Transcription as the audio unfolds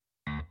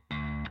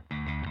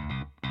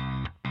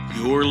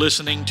You're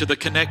listening to the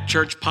Connect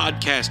Church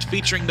podcast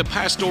featuring the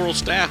pastoral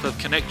staff of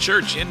Connect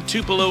Church in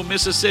Tupelo,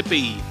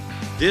 Mississippi.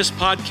 This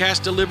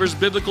podcast delivers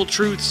biblical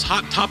truths,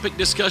 hot topic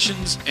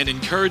discussions, and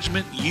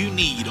encouragement you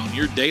need on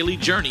your daily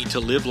journey to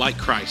live like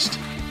Christ.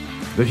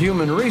 The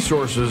Human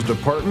Resources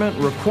Department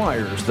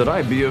requires that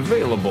I be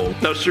available.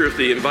 Not sure if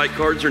the invite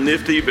cards are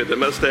nifty, but the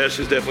mustache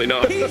is definitely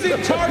not. He's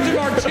in charge of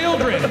our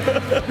children.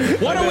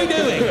 What are we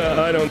doing?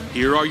 I don't.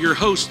 Here are your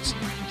hosts,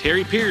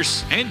 Terry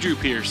Pierce, Andrew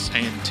Pierce,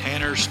 and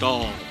Tanner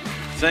Stahl.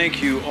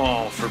 Thank you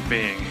all for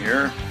being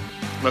here.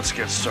 Let's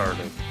get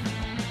started.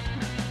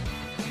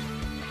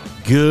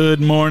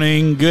 Good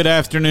morning, good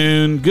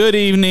afternoon, good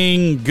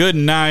evening, good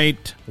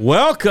night.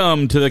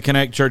 Welcome to the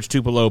Connect Church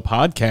Tupelo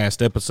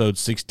podcast, episode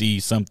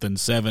 60-something,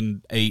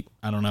 7, 8,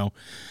 I don't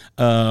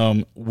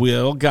know.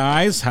 Will,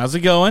 guys, how's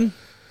it going?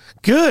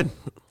 Good.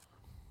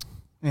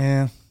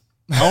 Yeah.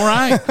 All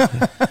right.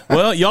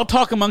 Well, y'all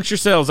talk amongst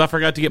yourselves. I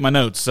forgot to get my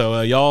notes,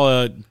 so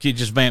y'all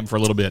just vamp for a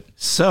little bit.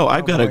 So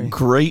I've got a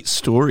great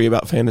story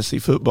about fantasy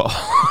football.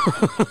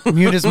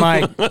 Mute his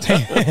mic.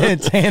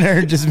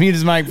 Tanner, just mute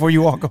his mic before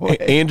you walk away.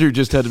 Andrew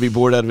just had to be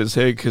bored out of his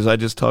head because I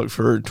just talked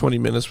for 20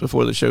 minutes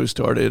before the show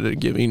started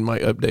and giving my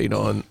update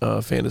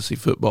on fantasy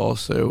football.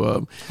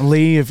 So,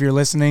 Lee, if you're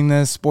listening to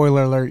this,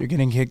 spoiler alert, you're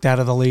getting kicked out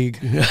of the league.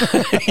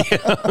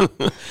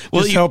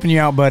 Well, just helping you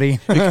out, buddy.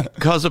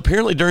 Because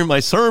apparently during my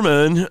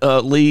sermon,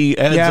 Lee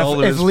adds all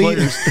of his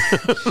players.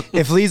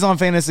 If Lee's on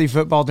fantasy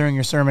football during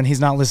your sermon, he's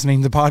not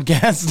listening to the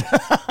podcast.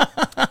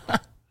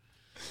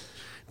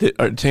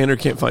 Tanner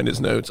can't find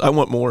his notes. I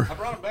want more. I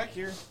brought them back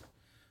here.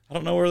 I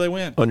don't know where they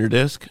went. On your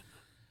desk?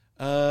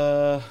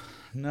 No,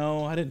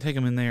 I didn't take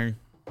them in there.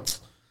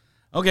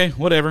 Okay,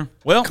 whatever.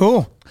 Well,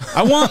 Cool.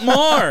 I want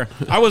more.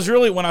 I was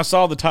really, when I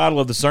saw the title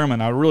of the sermon,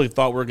 I really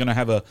thought we were going to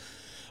have a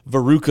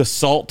Veruca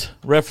Salt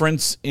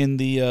reference in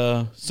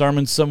the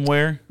sermon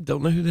somewhere.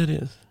 Don't know who that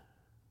is.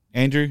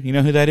 Andrew, you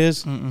know who that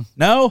is? Mm-mm.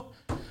 No?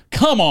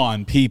 Come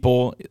on,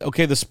 people.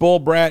 Okay, the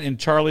spoiled brat in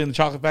Charlie and the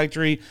Chocolate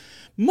Factory.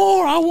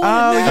 More, I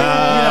want it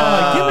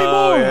now. Give me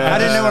more. I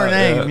didn't know her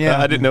name. Yeah.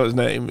 I didn't know his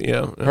name.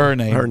 Yeah. Her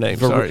name.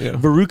 Sorry. Yeah.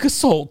 Veruca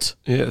Salt.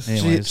 Yes.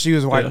 She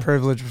was white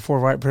privilege before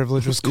white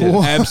privilege was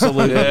cool.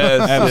 Absolutely.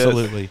 Yes,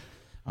 Absolutely.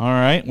 All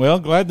right. Well,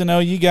 glad to know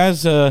you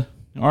guys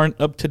aren't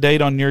up to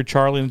date on your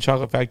Charlie and the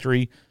Chocolate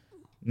Factory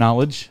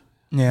knowledge.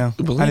 Yeah.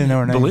 Belen, I didn't know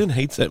her name. Belen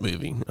hates that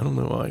movie. I don't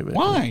know why. But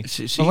Why?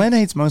 Belen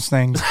hates most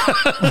things.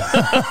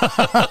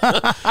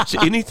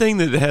 Anything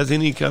that has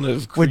any kind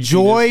of With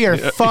joy or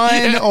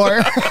fun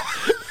or...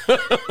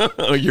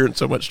 Oh, you're in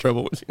so much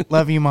trouble with you.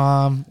 Love you,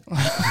 Mom.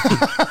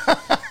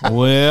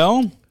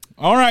 Well,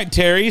 all right,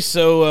 Terry.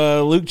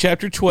 So Luke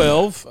chapter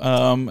 12,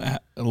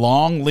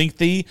 long,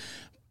 lengthy.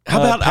 How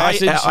about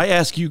passage. I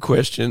ask you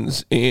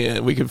questions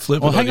and we can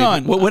flip Well, it hang you.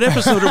 on. What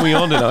episode are we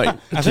on tonight?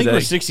 I think we're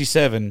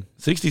 67.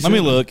 67? Let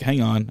me look.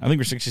 Hang on. I think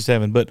we're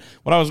 67. But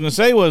what I was going to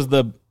say was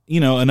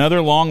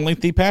another long,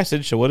 lengthy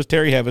passage. So what does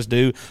Terry have us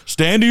do?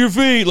 Stand to your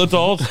feet. Let's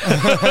all.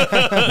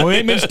 We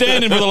ain't been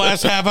standing for the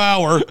last half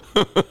hour.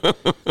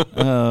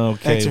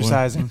 Okay.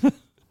 Exercising.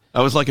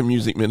 I was like a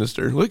music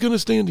minister. We're going to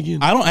stand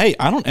again. I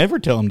don't ever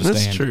tell them to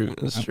That's stand. true.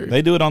 That's true.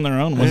 They do it on their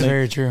own. That's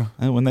very true.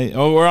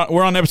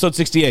 We're on episode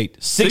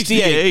 68.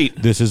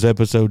 68. This is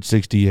episode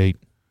 68.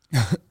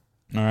 All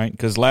right,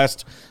 because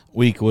last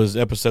week was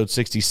episode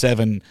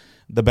 67,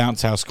 the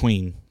Bounce House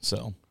Queen.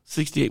 So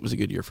 68 was a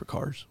good year for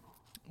cars.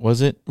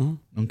 was it?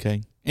 Mm-hmm.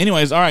 Okay.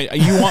 Anyways, all right.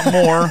 You want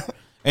more?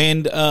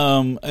 And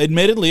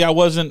admittedly, I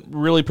wasn't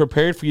really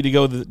prepared for you to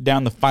go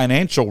down the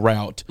financial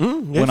route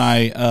when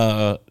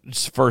I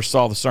first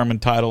saw the sermon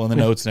title and the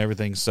notes and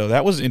everything. So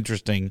that was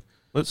interesting.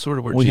 That's sort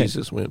of where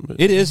Jesus went. But.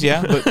 It is,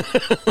 yeah. But,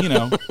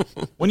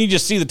 when you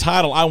just see the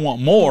title, I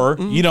want more,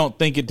 you don't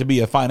think it to be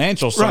a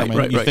financial sermon.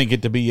 Right. You think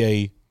it to be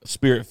a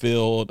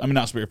spirit-filled,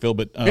 not spirit-filled,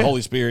 but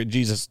Holy Spirit,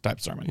 Jesus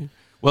type sermon.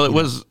 Well, it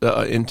was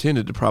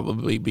intended to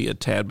probably be a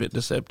tad bit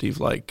deceptive,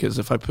 because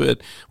if I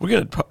put, we're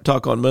going to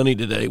talk on money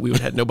today, we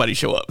would have nobody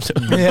show up. So.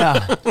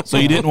 Yeah. So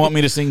you didn't want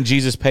me to sing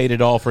Jesus Paid It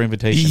All for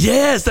Invitation?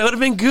 Yes, that would have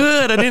been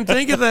good. I didn't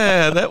think of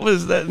that. That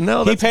was that.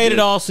 No, He paid it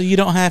all so you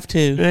don't have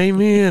to.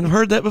 Amen. I've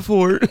heard that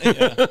before.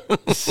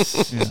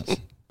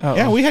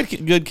 Yeah, we had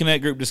good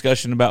Connect group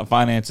discussion about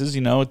finances.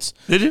 Did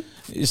you?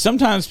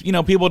 Sometimes,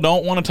 people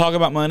don't want to talk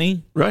about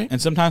money. Right.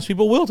 And sometimes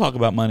people will talk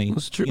about money.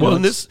 That's true. Well,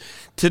 in this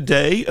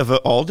today of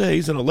all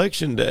days, an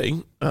election day,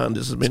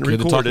 this has been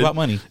good recorded. to talk about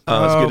money. It's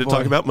good to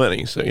talk about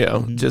money. So,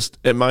 just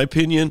in my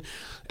opinion,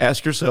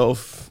 ask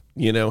yourself,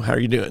 how are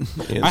you doing?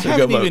 And I so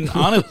haven't go even,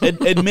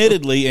 vote.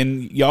 admittedly,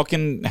 and y'all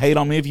can hate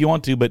on me if you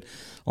want to, but,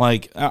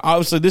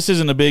 obviously this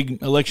isn't a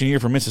big election year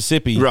for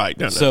Mississippi. Right.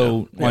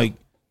 No. Yeah.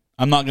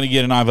 I'm not going to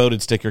get an I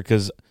voted sticker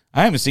because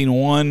I haven't seen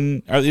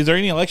one. Is there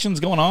any elections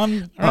going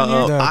on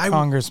around here?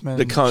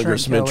 The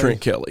Congressman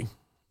Trent Kelly.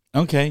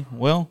 Okay.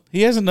 Well,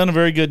 he hasn't done a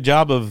very good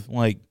job of,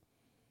 I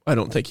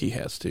don't think he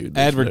has to.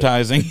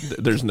 advertising.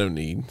 There's no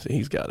need.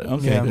 He's got it.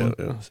 Okay.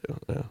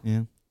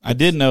 Yeah. I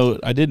did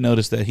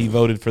notice that he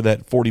voted for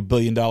that $40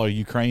 billion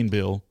Ukraine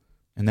bill,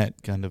 and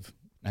that kind of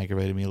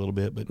aggravated me a little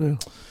bit. But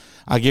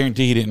I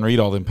guarantee he didn't read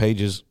all them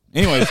pages.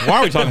 Anyways, why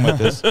are we talking about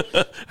this?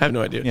 I have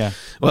no idea. Yeah.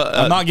 Well,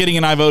 I'm not getting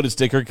an I voted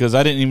sticker because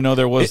I didn't even know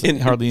there was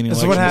hardly any. This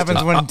is what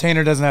happens when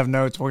Tanner doesn't have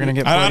notes. We're gonna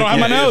get. I don't have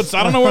my notes.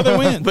 I don't know where they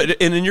went.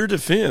 And in your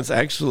defense,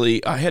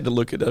 actually, I had to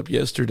look it up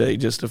yesterday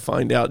just to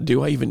find out,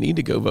 do I even need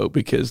to go vote?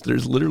 Because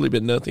there's literally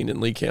been nothing in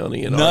Lee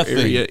County in our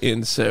area.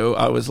 And so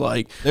I was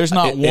like... There's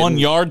not one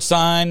yard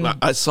sign.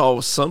 I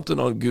saw something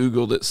on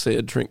Google that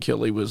said Trent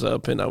Kelly was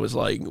up, and I was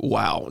like,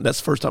 wow. That's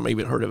the first time I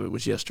even heard of it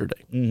was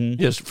yesterday.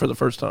 Mm-hmm. Yes, for the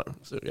first time.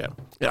 So, yeah,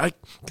 I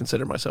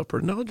consider myself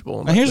pretty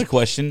knowledgeable. Now, here's a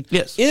question.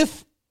 Yes.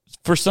 If,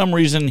 for some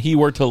reason, he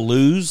were to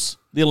lose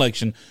the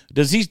election,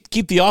 does he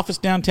keep the office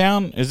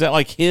downtown? Is that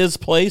like his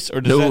place,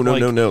 or does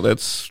No.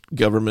 That's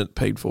government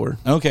paid for.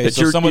 Okay,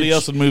 so somebody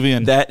else would move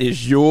in. That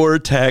is your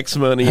tax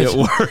money at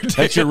work.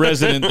 That's your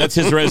resident. That's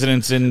his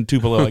residence in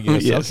Tupelo, I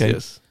guess. Yes, okay.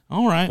 yes.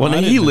 All right. Well,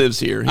 he lives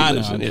here. I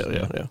know.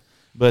 Yeah.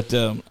 But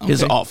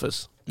his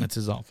office. That's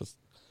his office.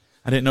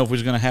 I didn't know if we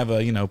was going to have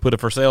a, put a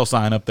for sale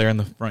sign up there in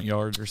the front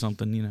yard or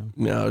something,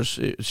 No,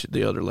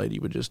 the other lady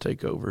would just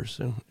take over.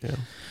 So, yeah.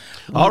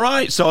 All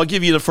right. So I'll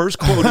give you the first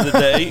quote of the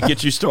day,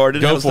 get you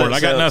started. Go for it.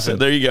 I got nothing. So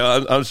there you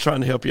go. I was trying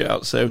to help you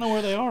out. So I don't know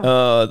where they are.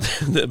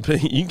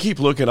 You can keep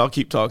looking. I'll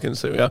keep talking.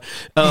 So,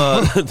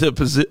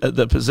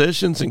 the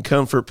possessions and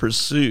comfort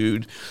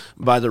pursued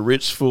by the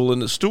rich fool in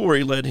the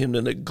story led him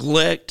to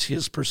neglect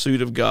his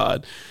pursuit of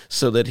God,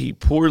 so that he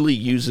poorly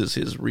uses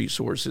his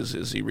resources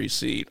as he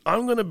received.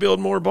 I'm going to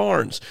build more barns.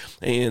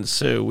 And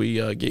so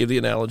we gave the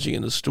analogy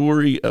in the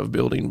story of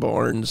building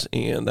barns,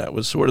 and that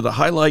was sort of the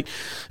highlight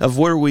of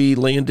where we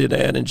landed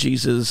at. And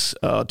Jesus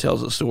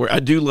tells a story. I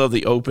do love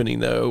the opening,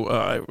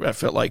 though. I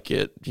felt like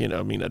it, I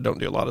don't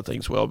do a lot of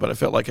things well, but I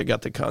felt like I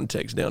got the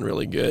context down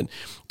really good.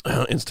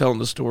 It's telling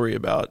the story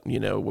about,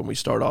 when we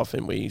start off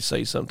and we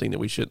say something that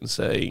we shouldn't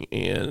say,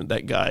 and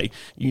that guy,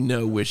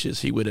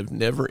 wishes he would have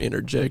never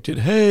interjected,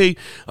 hey,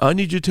 I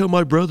need you to tell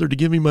my brother to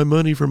give me my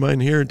money for my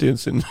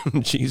inheritance. And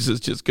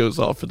Jesus just goes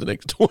off for the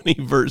next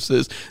 20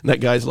 verses. And that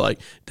guy's like,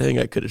 dang,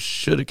 I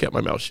should have kept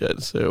my mouth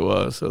shut.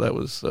 So that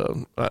was,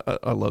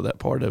 I love that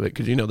part of it.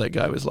 Cause that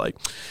guy was like,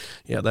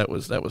 yeah, that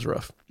was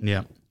rough.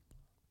 Yeah.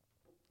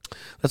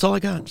 That's all I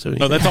got. So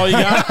that's all you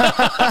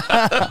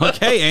got?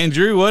 Okay,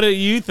 Andrew, what do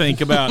you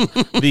think about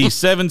the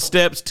 7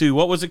 steps to,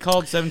 what was it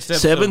called? 7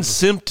 steps? 7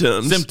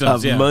 symptoms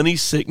of money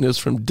sickness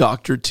from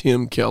Dr.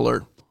 Tim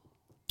Keller.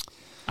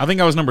 I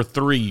think I was number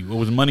 3. What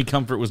was money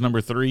comfort was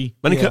number 3?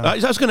 I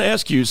was going to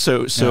ask you.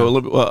 So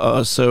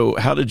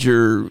how did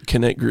your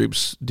Connect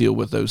groups deal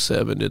with those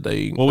 7? Did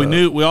they? Well,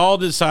 we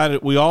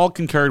all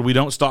concurred. We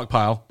don't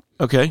stockpile.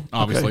 Okay,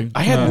 obviously. Okay.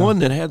 I had one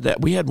that had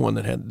that. We had one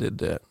that did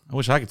that. I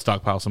wish I could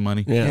stockpile some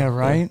money. Yeah,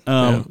 right.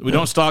 We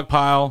don't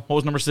stockpile. What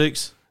was number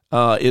 6?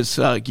 It's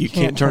you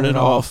can't turn it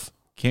off.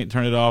 Can't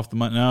turn it off. The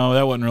money. No,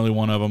 that wasn't really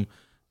one of them.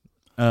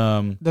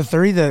 The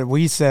 3 that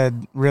we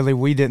said really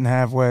we didn't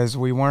have was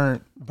we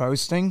weren't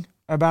boasting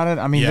about it.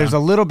 I mean, there's a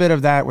little bit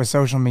of that with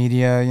social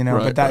media,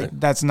 but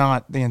that's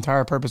not the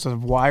entire purpose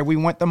of why we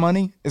want the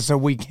money, is so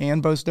we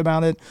can boast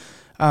about it.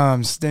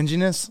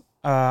 Stinginess.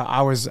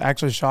 I was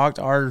actually shocked.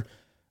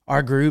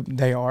 Our group,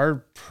 they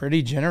are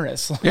pretty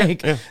generous,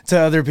 to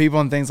other people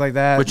and things like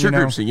that. But your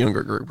group's a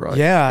younger group, right?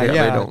 Yeah.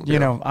 They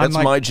don't, that's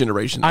my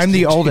generation. I'm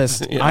the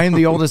oldest. I am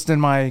the oldest in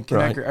my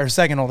Connect group, or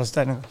second oldest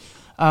technically.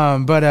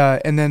 And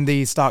then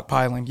the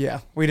stockpiling. Yeah,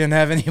 we didn't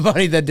have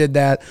anybody that did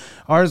that.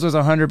 Ours was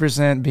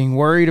 100% being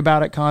worried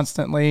about it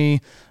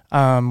constantly.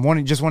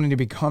 Wanting to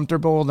be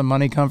comfortable, the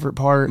money comfort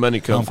part.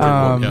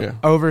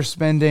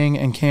 Overspending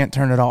and can't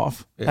turn it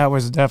off. Yeah. That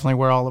was definitely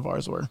where all of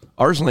ours were.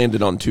 Ours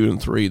landed on 2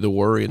 and 3, the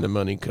worry and the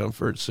money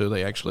comfort. So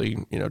they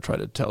actually, try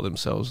to tell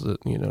themselves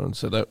that, and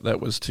so that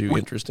was too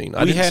interesting.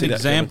 We had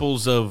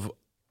examples of,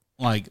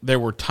 like, there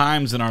were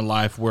times in our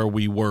life where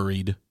we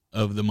worried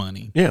of the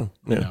money. Yeah.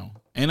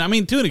 And I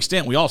mean, to an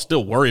extent, we all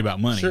still worry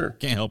about money. Sure.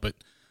 Can't help it.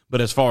 But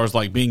as far as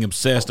like being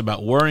obsessed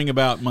about worrying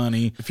about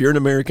money, if you're an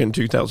American in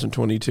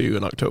 2022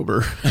 in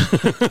October,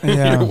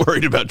 you're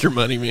worried about your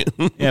money, man.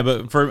 Yeah,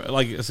 but for,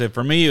 like I said,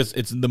 for me,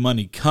 it's the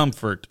money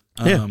comfort.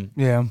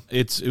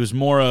 It was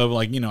more of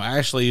like,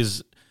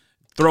 Ashley's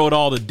throw it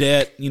all to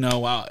debt.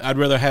 I'd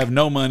rather have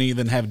no money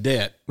than have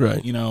debt.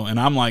 Right. And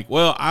I'm like,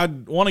 well, I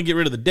want to get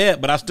rid of the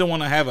debt, but I still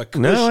want to have a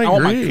cushion. No, I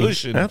want agree. my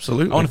cushion.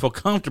 Absolutely. I want to feel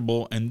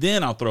comfortable, and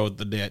then I'll throw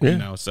the debt.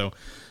 So.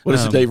 What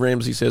is it? Dave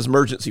Ramsey says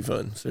emergency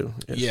fund. So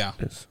yeah.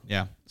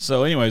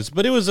 So, anyways,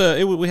 but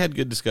we had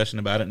good discussion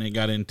about it, and it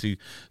got into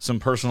some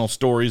personal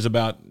stories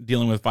about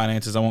dealing with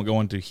finances. I won't go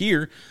into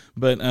here,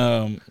 but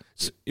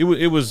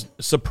it was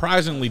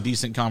surprisingly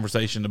decent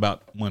conversation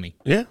about money.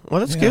 Yeah, well,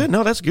 that's good.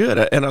 No, that's good,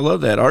 and I love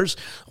that.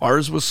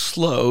 Ours was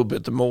slow,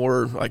 but the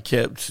more I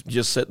kept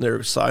just sitting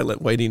there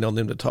silent, waiting on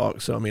them to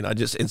talk. So I mean,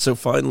 so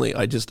finally,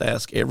 I just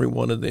asked every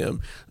one of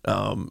them.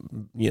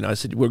 I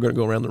said, we're going to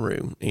go around the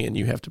room, and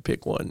you have to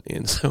pick one,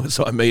 and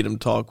so I made them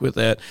talk with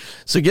that.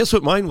 So guess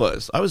what mine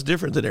was? I was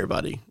different than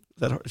everybody. Is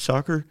that a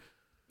shocker?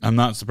 I'm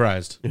not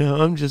surprised. Yeah,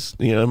 I'm just,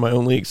 my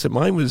only, except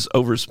mine was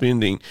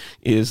overspending,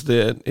 is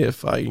that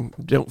if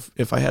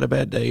I had a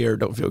bad day or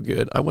don't feel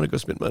good, I want to go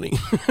spend money.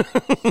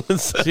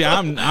 So, see,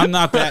 I'm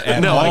not that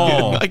at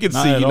all. I could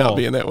see you not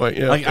being that way.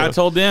 Yeah, like I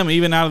told them,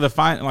 even out of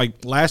the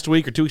like last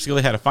week or 2 weeks ago,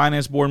 they had a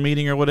finance board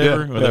meeting or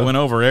whatever, where they went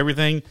over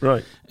everything.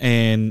 Right.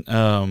 And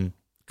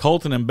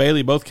Colton and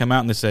Bailey both come out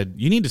and they said,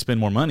 "You need to spend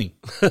more money."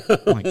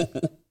 I'm like,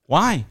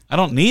 why? I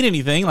don't need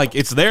anything. Like,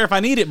 it's there if I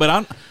need it, but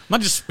I'm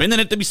not just spending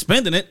it to be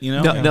spending it.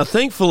 Now,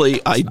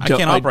 thankfully, I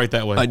can't operate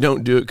that way. I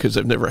don't do it because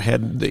I've never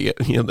had the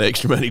the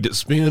extra money to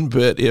spend.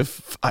 But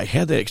if I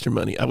had the extra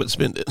money, I would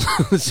spend it.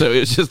 So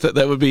it's just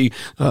that would be,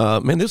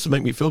 man, this would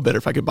make me feel better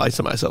if I could buy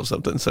myself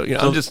something. So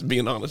I'm just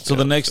being honest. So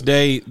the next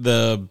day,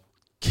 the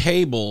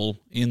cable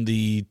in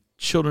the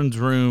children's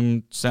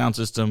room sound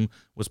system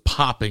was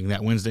popping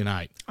that Wednesday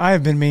night. I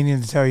have been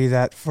meaning to tell you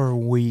that for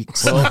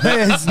weeks. It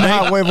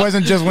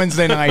wasn't just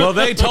Wednesday night. Well,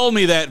 they told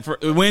me that for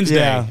Wednesday.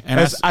 Yeah, and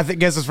I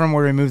guess it's from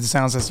where we moved the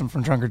sound system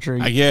from Trunk or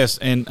Treat. I guess,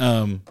 and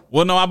no,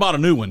 I bought a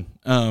new one.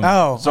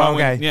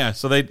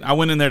 Okay. I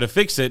went in there to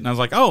fix it, and I was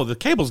like, "Oh, the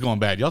cable's going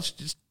bad. Y'all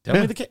just tell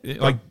me the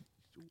cable. Like,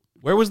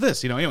 where was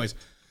this? Anyways."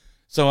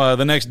 So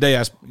the next day,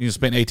 I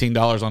spent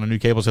 $18 on a new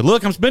cable. Said,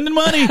 "Look, I'm spending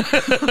money."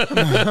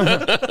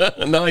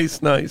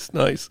 Nice.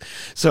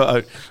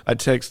 So I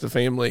text the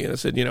family and I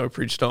said, I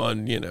preached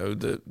on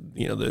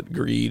the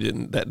greed,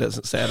 and that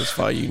doesn't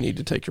satisfy you. You need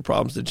to take your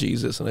problems to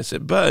Jesus. And I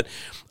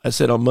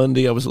said, on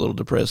Monday I was a little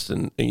depressed,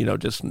 and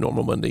just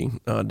normal Monday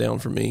down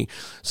for me.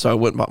 So I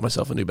went and bought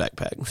myself a new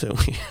backpack. So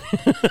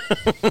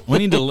we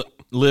need to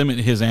limit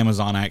his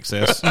Amazon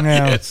access. Yeah.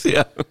 Yes,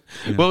 yeah.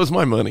 Well, it was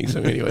my money.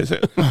 So anyways,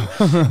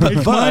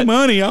 it's my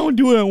money. I would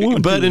do what I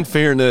want. But in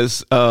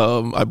fairness,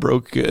 I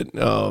broke it.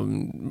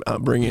 I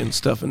bring in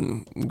stuff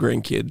and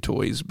grandkid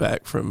toys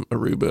back from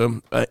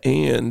Aruba,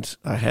 and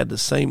I had the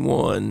same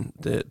one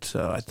that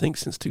I think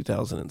since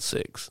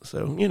 2006.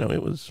 So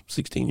it was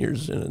 16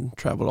 years and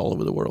traveled all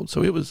over the world.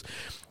 So it was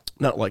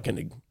not like I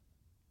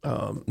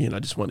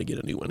just wanted to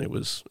get a new one. It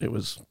was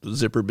the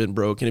zipper been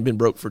broke, and it had been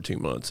broke for 2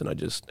 months, and I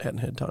just hadn't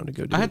had time to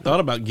go do it. I had thought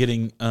about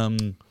getting,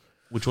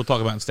 which we'll talk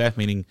about in staff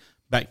meeting,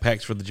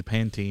 backpacks for the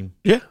Japan team.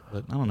 Yeah,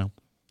 but I don't know.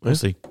 We'll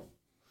see.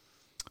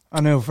 I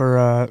know for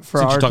our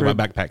talk group, about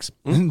backpacks,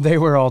 they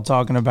were all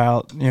talking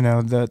about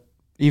that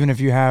even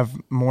if you have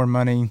more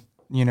money,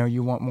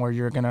 you want more,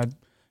 you're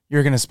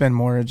gonna spend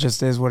more. It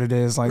just is what it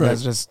is. Like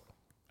that's just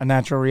a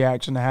natural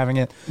reaction to having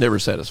it. Never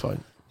satisfied.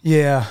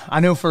 Yeah, I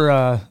know.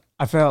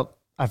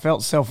 I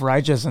felt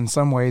self-righteous in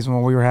some ways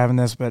when we were having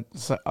this, but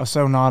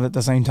so not at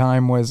the same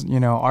time. Was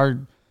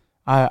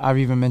I've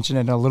even mentioned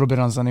it a little bit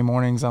on Sunday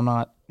mornings. I'm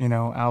not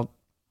out,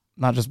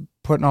 not just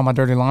putting all my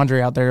dirty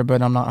laundry out there,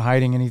 but I'm not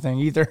hiding anything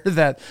either.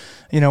 That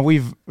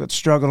we've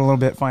struggled a little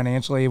bit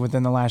financially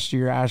within the last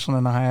year, Ashlyn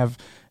and I have,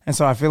 and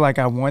so I feel like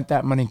I want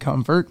that money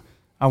comfort.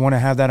 I want to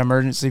have that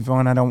emergency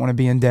fund. I don't want to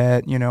be in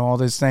debt. All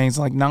those things.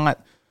 Like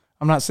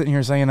I'm not sitting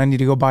here saying I need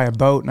to go buy a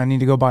boat and I need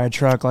to go buy a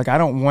truck. Like I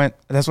don't want.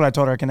 That's what I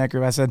told our Connect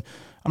group. I said,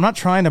 I'm not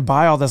trying to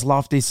buy all this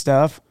lofty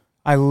stuff.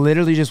 I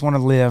literally just want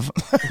to live.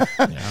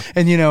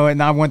 And,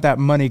 and I want that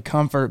money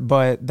comfort.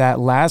 But that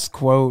last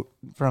quote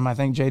from, I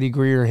think, J.D.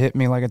 Greer hit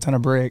me like a ton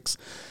of bricks.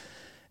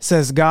 It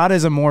says, God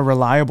is a more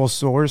reliable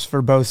source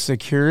for both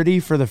security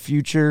for the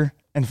future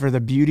and for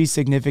the beauty,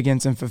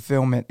 significance, and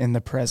fulfillment in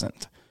the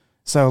present.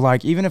 So,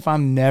 like, even if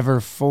I'm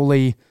never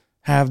fully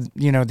have,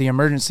 the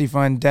emergency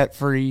fund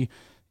debt-free,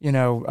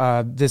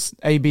 this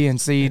A, B, and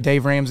C,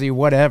 Dave Ramsey,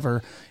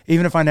 whatever,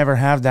 even if I never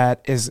have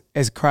that, is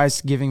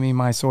Christ giving me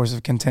my source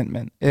of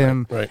contentment?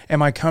 Right.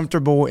 Am I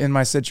comfortable in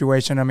my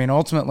situation? I mean,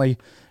 ultimately,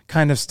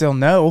 kind of still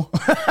no.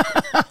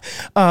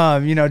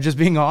 Just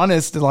being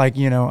honest, like,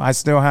 I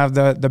still have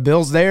the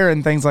bills there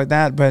and things like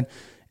that, but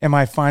am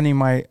I finding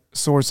my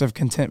source of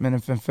contentment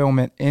and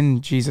fulfillment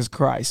in Jesus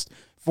Christ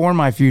for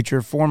my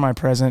future, for my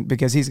present,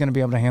 because he's going to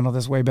be able to handle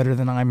this way better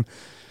than I'm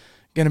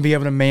going to be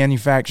able to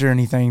manufacture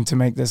anything to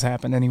make this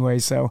happen anyway.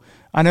 So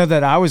I know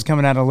that I was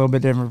coming at a little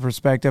bit different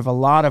perspective. A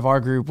lot of our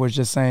group was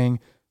just saying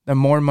the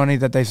more money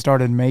that they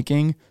started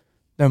making,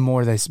 the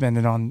more they spend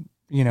it on,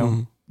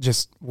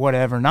 just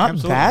whatever, not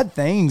Absolutely. Bad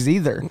things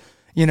either,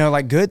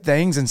 like good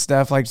things and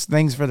stuff, like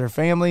things for their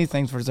family,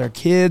 things for their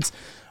kids,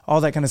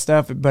 all that kind of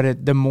stuff.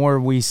 But the more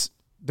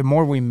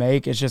we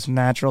make, it's just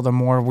natural. The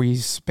more we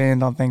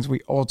spend on things we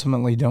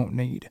ultimately don't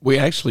need. We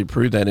actually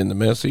proved that in the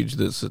message,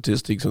 the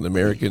statistics of the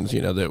Americans,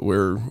 that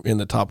we're in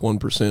the top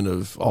 1%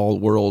 of all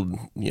world,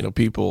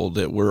 people,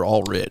 that we're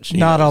all rich.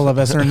 Not all of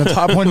us are in the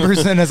top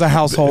 1% as a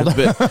household.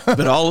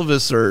 but all of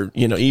us are,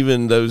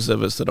 even those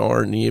of us that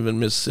aren't, even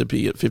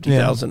Mississippi at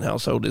 50,000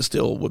 household, it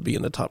still would be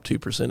in the top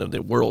 2% of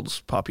the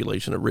world's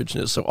population of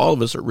richness. So all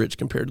of us are rich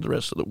compared to the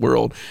rest of the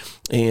world.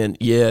 And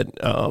yet,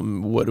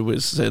 what it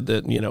was said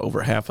that,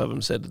 over half of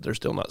them said that they're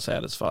still not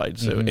satisfied.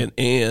 So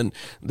and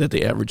that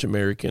the average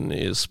American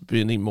is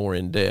spending more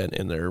in debt,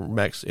 and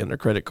their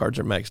credit cards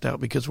are maxed out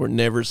because we're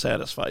never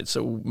satisfied.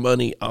 So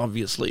money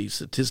obviously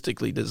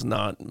statistically does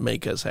not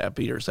make us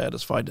happy or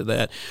satisfied to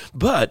that.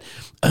 But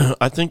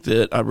I think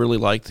that I really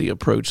like the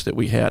approach that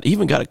we had.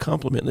 Even got a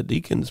compliment in the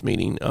deacons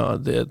meeting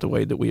that the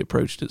way that we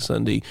approached it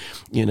Sunday,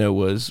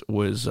 was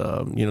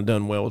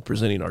done well with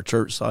presenting our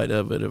church side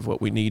of it, of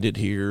what we needed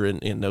here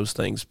and those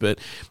things. But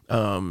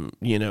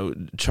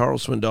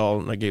Charles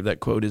Swindoll, and I gave that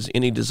quote, is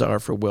any desire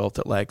for wealth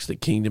that lacks the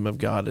kingdom of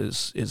God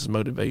is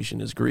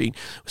motivation, is greed.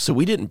 So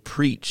we didn't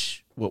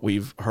preach what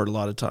we've heard a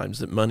lot of times,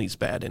 that money's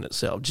bad in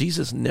itself.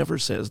 Jesus never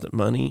says that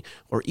money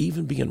or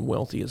even being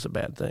wealthy is a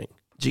bad thing.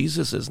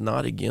 Jesus is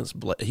not against,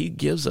 he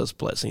gives us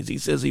blessings. He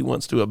says he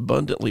wants to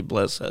abundantly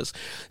bless us,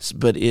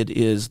 but it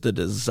is the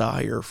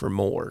desire for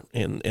more,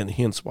 and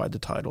hence why the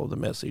title of the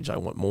message, I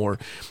Want More,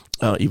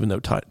 even though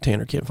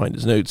Tanner can't find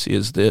his notes,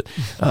 is that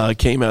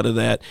came out of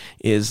that,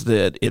 is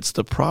that it's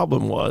the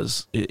problem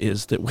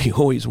is that we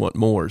always want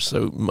more.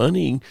 So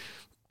money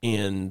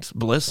and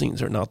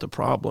blessings are not the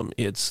problem.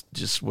 It's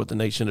just what the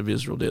nation of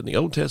Israel did in the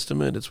Old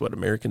Testament. It's what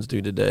Americans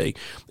do today,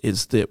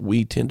 is that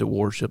we tend to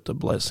worship the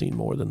blessing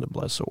more than the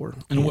blessor.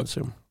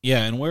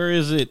 And where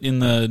is it in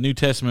the New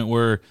Testament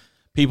where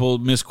people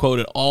misquote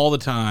it all the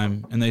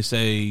time and they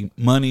say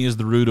money is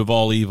the root of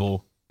all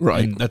evil?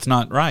 Right. And that's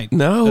not right.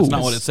 No. That's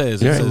not what it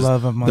says. It says the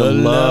love of money. The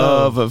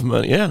love of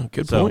money. Yeah,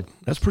 good point.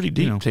 That's pretty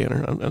deep,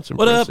 Tanner. That's impressive.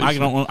 What up?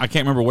 I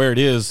can't remember where it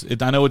is.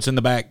 I know it's in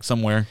the back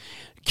somewhere.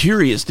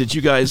 Curious, did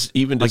you guys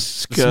even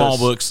discuss small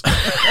books?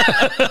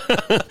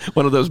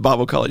 One of those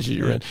Bible colleges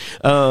you read.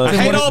 I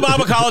hate all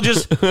Bible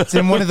colleges. It's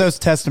in one of those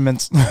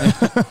testaments.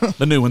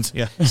 The new ones,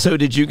 yeah. So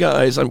did you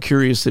guys, I'm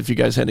curious if you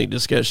guys had any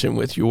discussion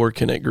with your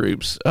Connect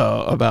groups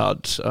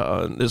about,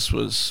 this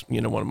was,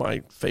 one of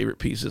my favorite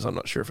pieces. I'm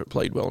not sure if it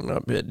played well or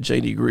not, but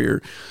J.D.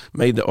 Greear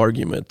made the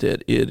argument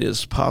that it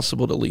is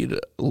possible to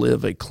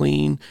live a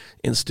clean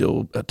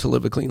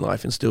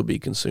life and still be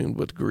consumed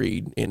with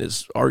greed. In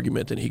his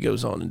argument, and he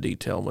goes on in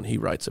detail when he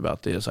writes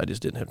about this, I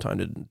just didn't have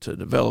time to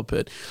develop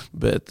it,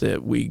 but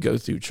that we go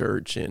through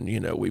church and,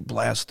 we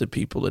blast the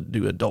people that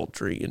do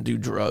adultery and do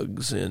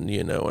drugs and,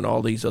 and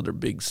all these other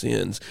big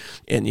sins.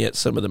 And yet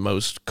some of the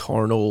most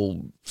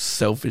carnal,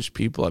 selfish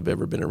people I've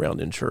ever been around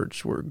in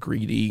church were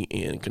greedy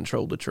and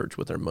controlled the church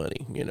with their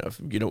money.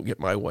 If you don't get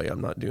my way,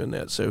 I'm not doing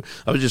that. So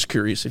I was just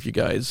curious if you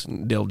guys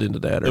delved into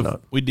that or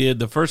not. We did.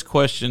 The first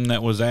question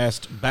that was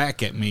asked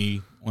back at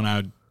me when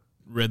I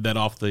read that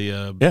off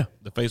the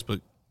Facebook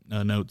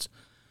notes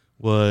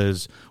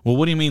was, well,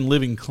 what do you mean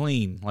living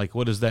clean? Like,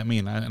 what does that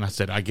mean? And I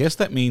said, I guess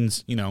that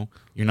means, you're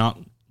not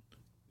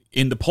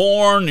into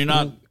porn, you're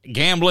not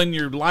gambling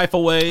your life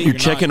away. You're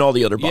checking all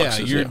the other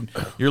boxes.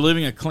 You're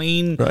living a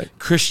clean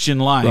Christian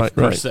life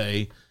per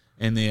se,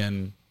 and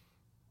then,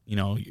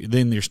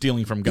 then you're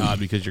stealing from God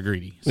because you're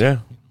greedy. So.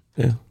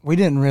 Yeah. We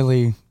didn't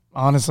really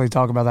honestly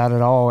talk about that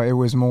at all. It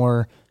was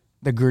more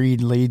the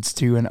greed leads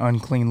to an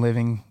unclean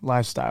living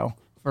lifestyle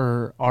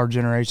for our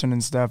generation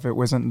and stuff. It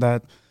wasn't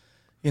that,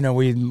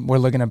 we were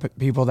looking at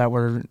people that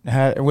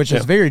which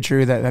is very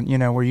true, that,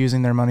 we're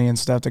using their money and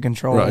stuff to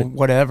control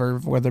whatever,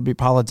 whether it be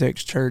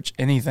politics, church,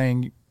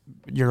 anything,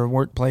 your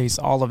workplace,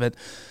 all of it.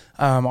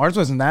 Ours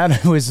wasn't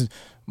that. It was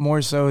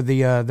more so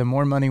the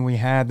more money we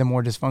had, the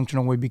more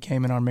dysfunctional we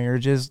became in our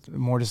marriages, the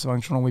more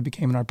dysfunctional we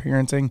became in our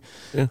parenting,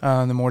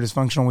 the more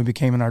dysfunctional we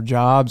became in our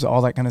jobs,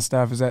 all that kind of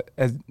stuff. Is that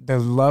the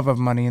love of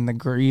money and the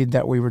greed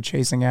that we were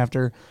chasing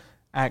after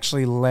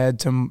actually led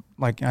to,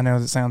 like, I know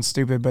that sounds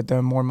stupid, but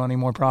the more money,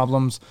 more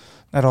problems,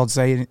 that old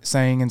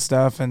saying and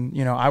stuff. And,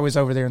 I was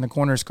over there in the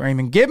corner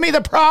screaming, give me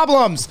the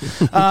problems.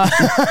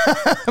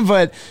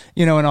 But,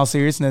 in all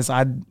seriousness,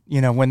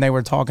 when they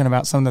were talking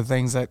about some of the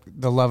things that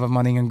the love of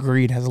money and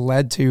greed has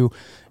led to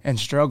and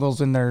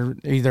struggles in their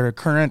either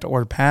current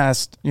or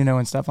past,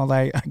 and stuff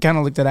like that, I kind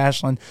of looked at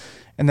Ashlyn,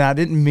 and I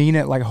didn't mean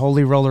it like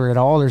holy roller at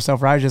all or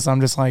self-righteous.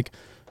 I'm just like,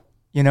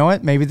 you know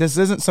what, maybe this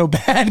isn't so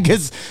bad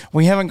because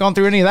we haven't gone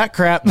through any of that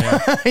crap,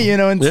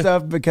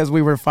 stuff, because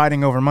we were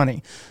fighting over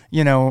money.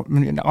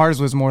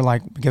 Ours was more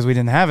like because we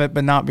didn't have it,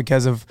 but not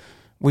because of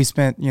we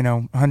spent,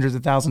 hundreds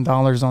of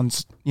 $1,000s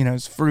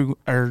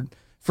on,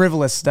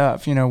 frivolous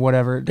stuff,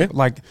 whatever. Yeah.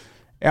 Like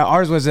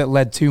ours was, it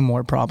led to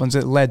more problems.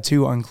 It led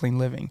to unclean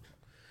living.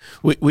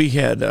 We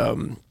had,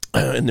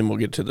 and then we'll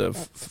get to the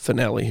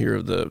finale here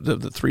of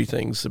the three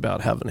things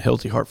about having a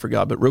healthy heart for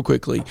God. But real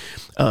quickly,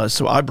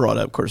 so I brought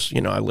up, of course,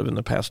 I live in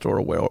the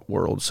pastoral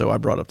world, so I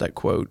brought up that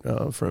quote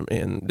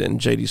and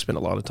JD spent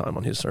a lot of time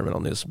on his sermon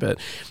on this. But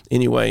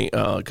anyway,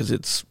 because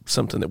it's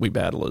something that we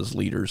battle as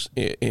leaders,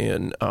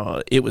 and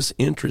it was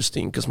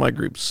interesting because my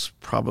group's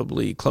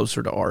probably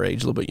closer to our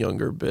age, a little bit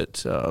younger.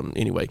 But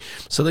anyway,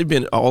 so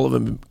all of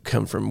them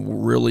come from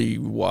really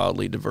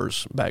wildly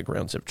diverse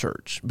backgrounds of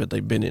church, but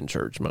they've been in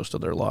church most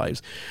of their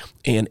lives.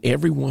 And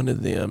every one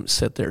of them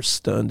sat there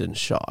stunned and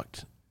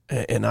shocked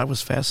and I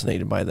was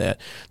fascinated by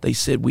that. They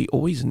said, we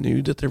always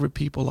knew that there were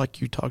people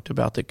like you talked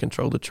about that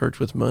control the church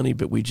with money,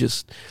 but we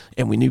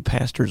knew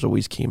pastors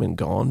always came and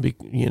gone,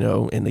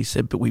 and they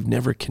said, but we've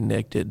never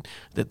connected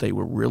that they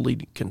were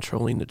really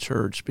controlling the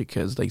church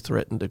because they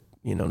threatened to,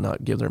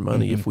 not give their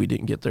money if we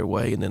didn't get their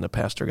way. And then the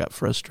pastor got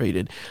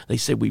frustrated. They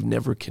said, we've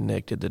never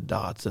connected the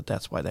dots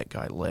that's why that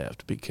guy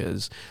left,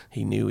 because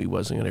he knew he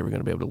wasn't ever going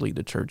to be able to lead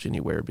the church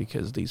anywhere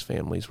because these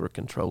families were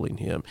controlling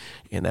him.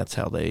 And that's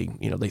how they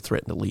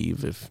threatened to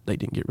leave if they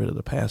didn't get rid of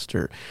the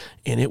pastor.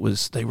 And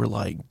they were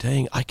like,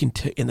 dang, I can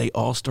tell. And they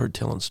all started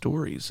telling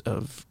stories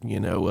of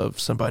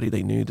somebody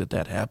they knew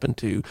that happened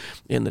to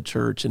in the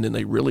church. And then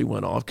they really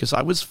went off, because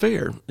I was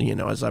fair,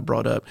 as I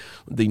brought up,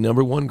 the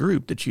number one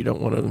group that you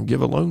don't want to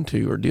give a loan to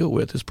or deal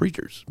with is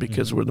preachers,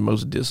 because we're the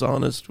most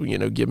dishonest,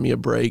 give me a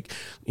break,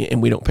 and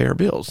we don't pay our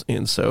bills.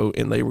 And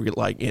they were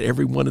like,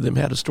 every one of them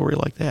had a story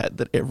like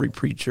that every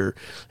preacher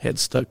had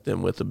stuck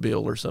them with a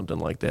bill or something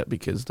like that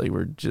because they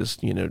were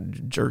just,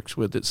 jerks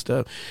with it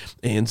stuff.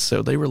 And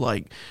so they were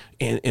like,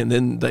 and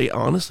then they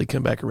honestly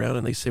come back around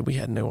and they said, we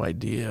had no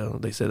idea.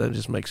 They said, that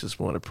just makes us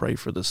want to pray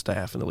for the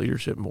staff and the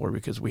leadership more,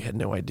 because we had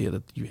no idea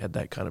that you had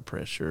that kind of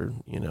pressure,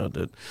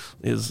 that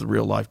is the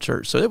real life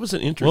church. So it was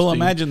an interesting. Well,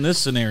 imagine this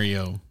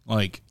scenario.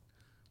 Like,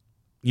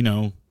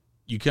 you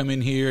come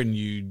in here and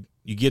you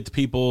get the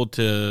people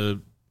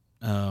to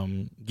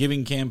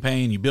giving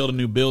campaign, you build a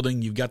new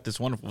building, you've got this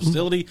wonderful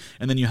facility,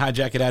 and then you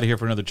hijack it out of here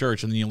for another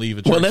church, and then you leave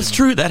a church. Well, that's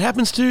true. That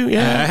happens too.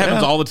 Yeah, that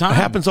happens all the time. It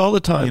happens all the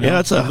time.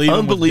 Yeah, it's an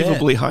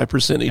unbelievably high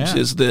percentage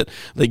is that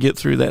they get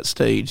through that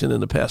stage, and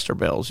then the pastor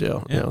bails.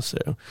 Yeah. So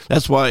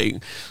that's why.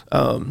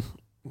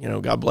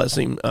 God bless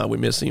him. We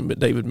miss him, but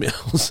David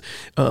Mills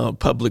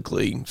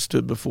publicly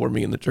stood before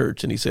me in the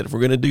church, and he said, if we're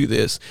going to do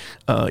this,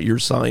 you're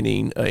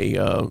signing a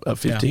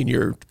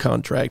 15-year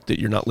contract that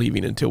you're not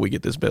leaving until we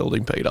get this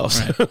building paid off.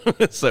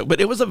 Right. But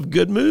it was a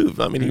good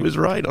move. I mean, he was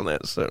right on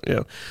that. So,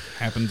 yeah.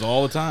 Happens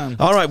all the time.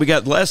 All right, we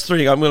got the last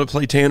three. I'm going to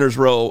play Tanner's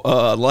role.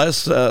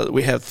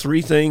 We have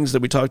three things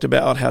that we talked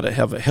about, how to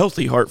have a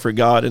healthy heart for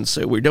God, and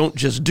so we don't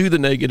just do the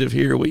negative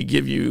here. We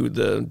give you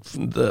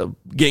the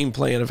game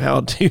plan of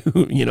how to,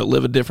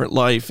 live a different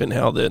life, and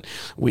how that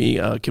we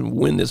can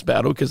win this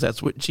battle, because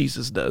that's what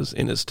Jesus does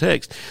in his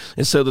text.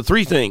 And so the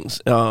three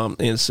things,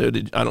 and so I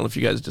don't know if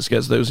you guys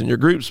discussed those in your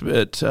groups,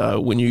 but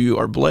when you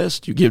are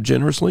blessed, you give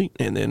generously.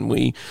 And then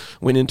we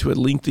went into a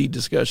lengthy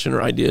discussion,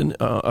 or I did,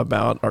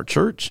 about our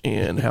church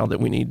and how that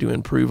we need to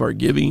improve our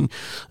giving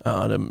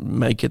to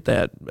make it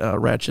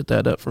ratchet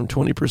that up from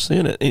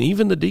 20%. And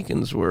even the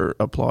deacons were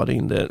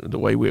applauding that the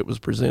way it was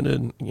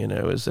presented,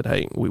 is that,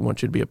 hey, we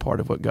want you to be a part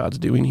of what God's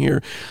doing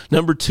here.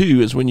 Number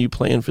two is, when you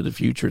plan for the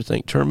future,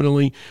 think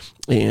terminally,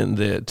 and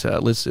that,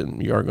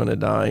 listen, you are going to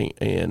die.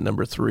 And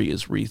number three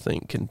is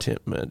rethink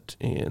contentment.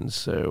 And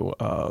so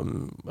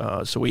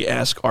so we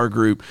asked our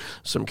group,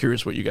 so I'm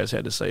curious what you guys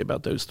had to say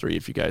about those three,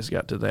 if you guys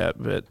got to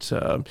that. But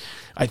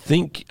I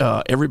think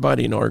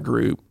everybody in our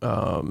group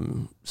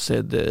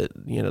said that,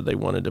 they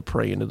wanted to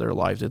pray into their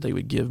life that they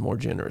would give more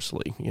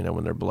generously,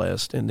 when they're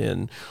blessed. And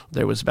then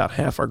there was about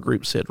half our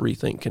group said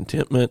rethink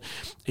contentment.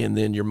 And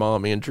then your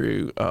mom,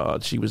 Andrew,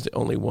 she was the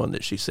only one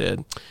that she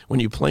said, when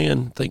you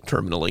plan, think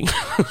terminally.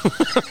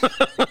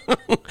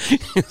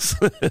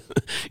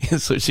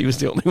 And so she was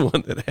the only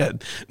one that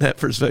had that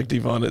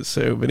perspective on it.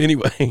 So, but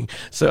anyway,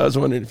 so I was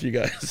wondering if you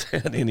guys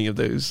had any of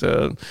those.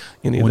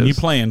 When you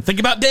plan, think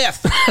about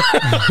death.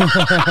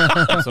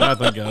 That's what I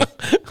think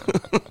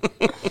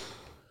of.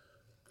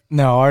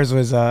 No, ours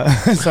was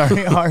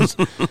sorry, ours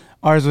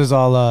was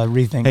all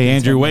rethink. Hey,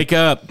 Andrew, wake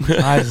up!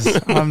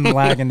 I'm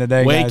lagging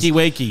today.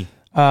 Wakey.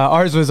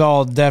 Ours was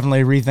all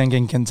definitely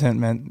rethinking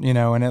contentment,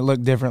 and it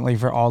looked differently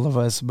for all of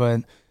us,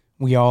 but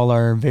we all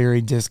are very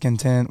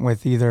discontent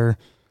with either,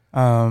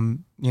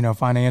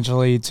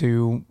 financially,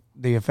 to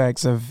the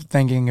effects of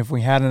thinking if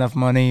we had enough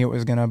money, it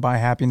was going to buy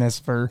happiness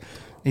for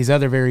these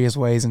other various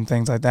ways and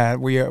things like that.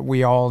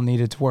 We all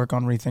needed to work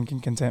on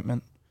rethinking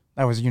contentment.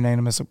 That was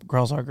unanimous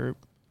across our group.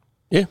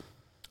 Yeah.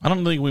 I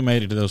don't think we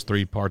made it to those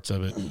three parts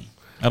of it.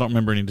 I don't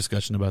remember any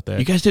discussion about that.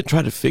 You guys didn't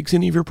try to fix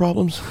any of your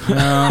problems?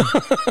 No.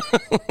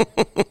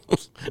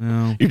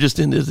 You're just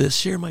into this,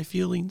 share my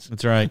feelings.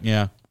 That's right,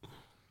 yeah.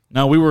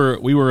 No, we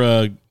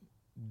were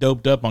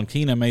doped up on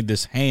Kina made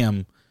this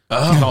ham.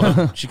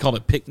 She called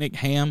it picnic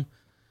ham.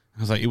 I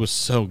was like, it was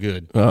so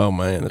good. Oh,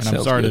 man, that sounds good. And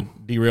I'm sorry to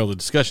derail the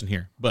discussion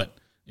here, but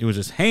it was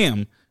just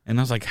ham. And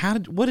I was like,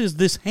 what is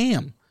this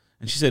ham?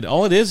 And she said,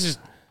 all it is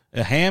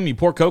a ham, you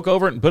pour Coke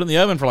over it and put it in the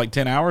oven for like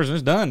 10 hours and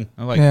it's done.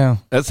 I was like, yeah.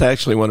 That's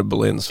actually one of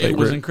Belen's favorite. It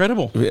was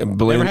incredible.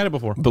 Never had it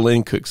before.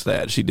 Belen cooks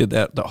that. She did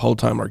that the whole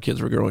time our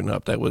kids were growing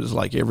up. That was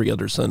like every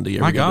other Sunday,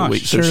 every other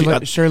week. So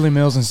Shirley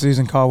Mills and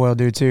Susan Caldwell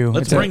do too.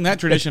 Let's bring that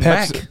tradition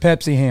back.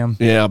 Pepsi ham.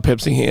 Yeah,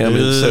 Pepsi ham.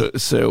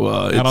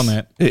 And not on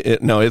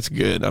that. No, it's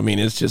good. I mean,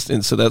 it's just,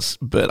 and so that's,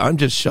 but I'm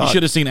just shocked. You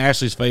should have seen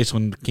Ashley's face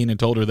when Keenan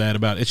told her that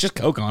about, it's just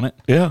Coke on it.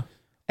 Yeah.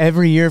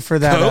 Every year for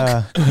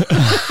that.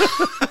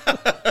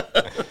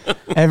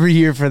 Every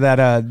year for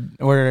that,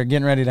 we're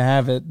getting ready to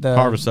have it. The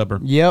Harvest supper.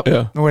 Yep.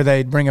 Yeah. Where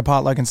they bring a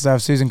potluck and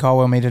stuff. Susan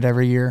Caldwell made it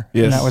every year.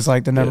 Yes. And that was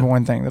like the number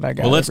one thing that I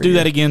got. Well, let's every do year.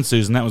 that again,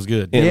 Susan. That was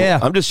good. And Yeah.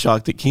 I'm just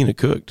shocked that Keena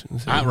cooked.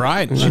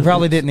 Right. She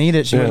probably didn't eat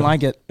it. She wouldn't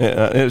like it.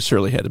 It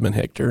surely had to have been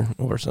Hector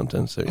or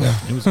something. So yeah,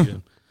 It was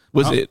good.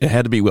 it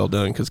had to be well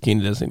done because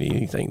Keena doesn't eat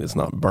anything that's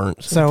not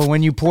burnt. So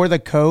when you pour the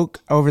Coke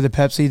over the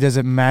Pepsi, does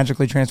it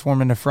magically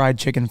transform into fried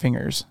chicken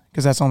fingers?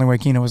 Because that's the only way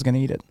Keena was going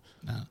to eat it.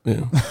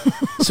 Yeah.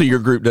 So your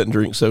group doesn't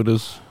drink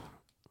sodas?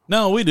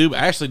 No, we do.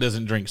 Ashley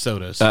doesn't drink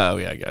sodas. Oh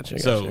yeah, I got you.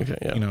 So, Okay,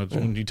 yeah.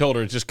 when you told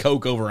her it's just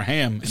Coke over a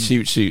ham.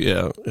 She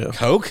yeah.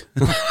 Coke?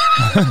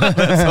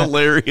 That's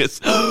hilarious.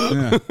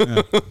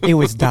 It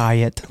was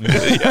diet.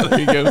 Yeah, there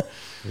you go.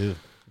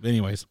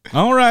 Anyways.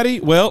 All righty.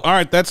 Well, all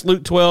right. That's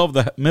Luke 12,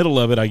 the middle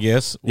of it, I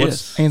guess.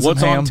 Yes. And some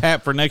What's on ham.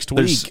 tap for next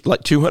There's week?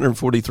 like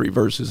 243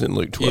 verses in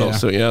Luke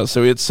 12. Yeah.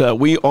 So it's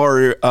we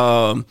are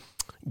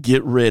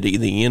get ready.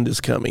 The end is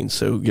coming.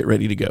 So get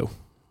ready to go.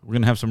 We're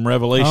going to have some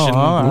Revelation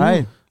all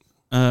right.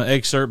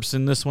 excerpts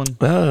in this one.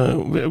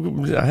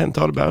 I hadn't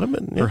thought about it,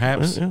 but yeah,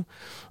 Perhaps. yeah.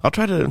 I'll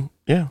try to.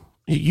 Yeah,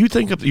 you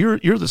think of you're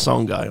the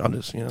song guy. I'll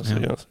just yeah.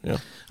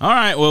 All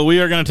right. Well, we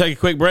are going to take a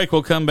quick break.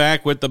 We'll come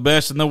back with the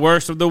best and the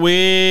worst of the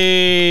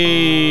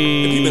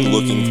week. Have you been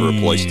looking for a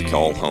place to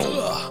call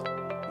home?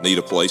 Need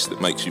a place that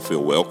makes you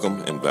feel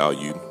welcome and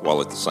valued while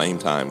at the same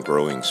time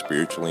growing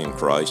spiritually in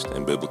Christ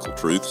and biblical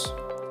truths?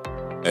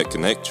 At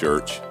Connect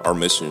Church, our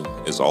mission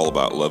is all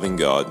about loving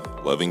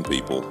God, loving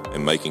people,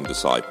 and making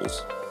disciples.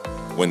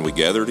 When we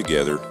gather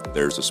together,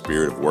 there's a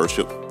spirit of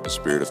worship, a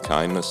spirit of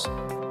kindness,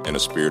 and a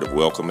spirit of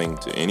welcoming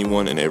to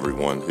anyone and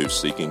everyone who's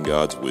seeking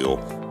God's will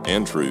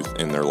and truth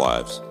in their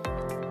lives.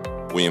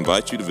 We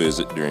invite you to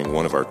visit during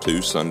one of our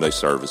 2 Sunday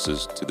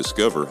services to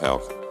discover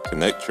how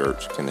Connect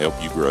Church can help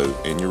you grow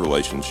in your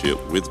relationship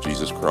with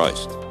Jesus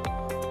Christ.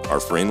 Our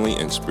friendly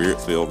and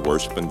spirit-filled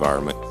worship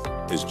environment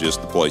is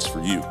just the place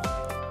for you.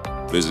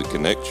 Visit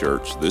Connect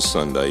Church this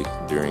Sunday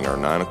during our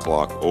 9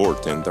 o'clock or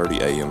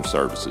 10:30 a.m.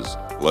 services,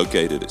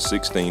 located at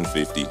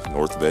 1650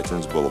 North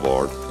Veterans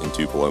Boulevard in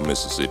Tupelo,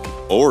 Mississippi.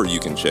 Or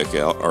you can check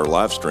out our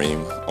live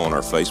stream on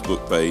our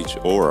Facebook page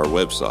or our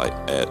website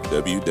at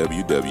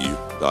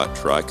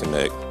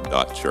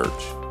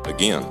www.triconnect.church.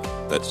 Again,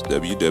 that's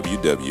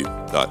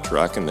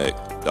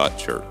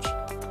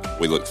www.triconnect.church.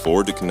 We look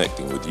forward to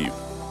connecting with you.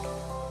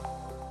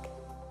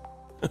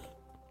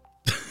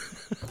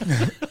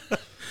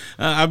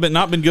 I've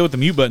not been good with the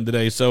mute button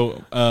today.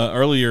 So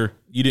earlier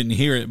you didn't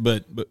hear it,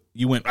 but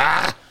you went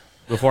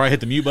before I hit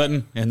the mute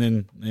button, and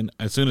then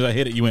as soon as I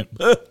hit it, you went.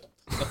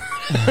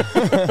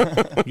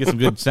 Get some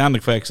good sound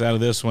effects out of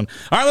this one.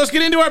 All right, let's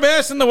get into our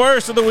best and the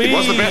worst of the week. It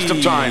was the best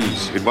of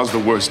times. It was the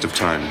worst of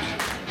times.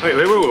 Wait.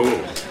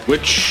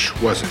 Which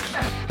was it?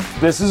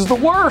 This is the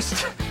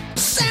worst.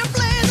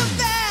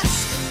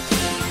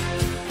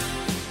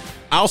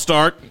 I'll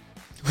start.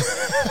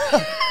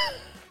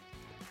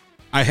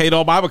 I hate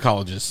all Bible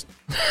colleges.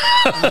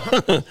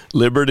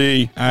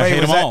 Liberty. I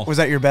hate them all. Was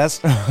that your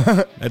best?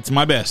 That's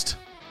my best.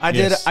 I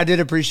Yes. did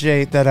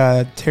appreciate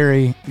that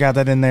Terry got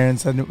that in there and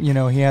said,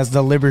 he has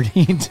the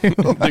liberty to.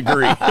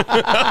 Degree.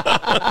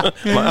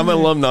 I'm an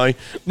alumni.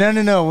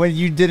 No. When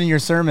you did in your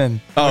sermon.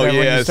 Oh, when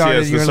you yes, started,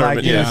 yes, you were the like,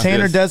 sermon, yes,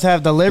 Tanner yes. does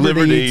have the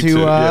liberty to.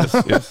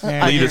 yes.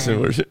 Lead us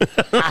in worship.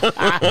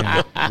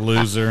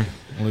 Loser.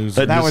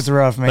 That was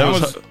rough, man.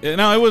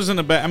 It wasn't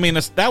a bad. I mean,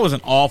 that was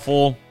an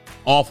awful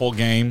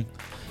game.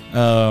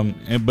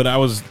 But I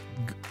was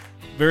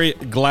very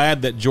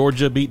glad that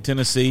Georgia beat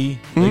Tennessee.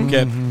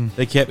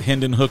 They kept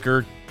Hendon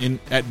Hooker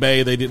at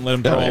bay. They didn't let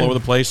him throw all over the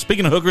place.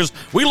 Speaking of hookers,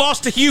 we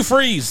lost to Hugh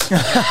Freeze. Sorry,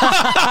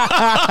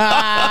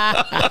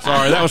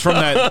 that was from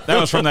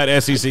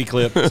that SEC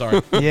clip.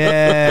 Sorry.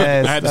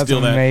 Yes, I had to that's steal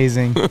that.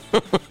 amazing.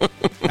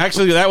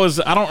 Actually,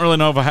 I don't really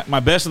know if my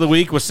best of the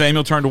week was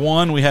Samuel Turned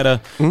One. We had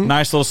a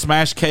nice little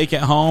smash cake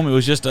at home. It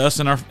was just us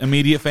and our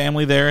immediate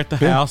family there at the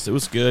house. It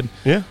was good.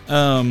 Yeah.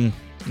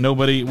 We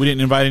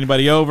didn't invite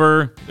anybody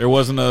over. There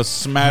wasn't a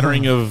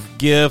smattering of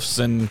gifts,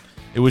 and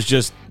it was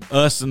just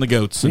us and the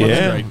goats. It was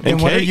great.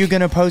 And what are you going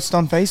to post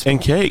on Facebook?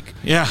 And cake.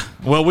 Yeah.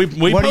 Well, we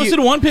What do posted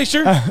you- one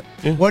picture.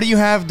 What do you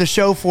have to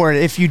show for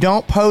it? If you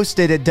don't post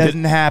it, it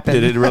doesn't happen.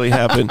 Did it really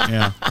happen?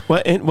 Yeah.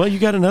 Well, you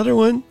got another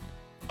one.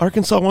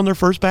 Arkansas won their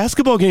first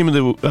basketball game of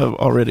the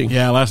already.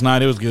 Yeah, last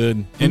night it was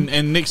good.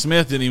 And Nick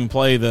Smith didn't even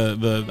play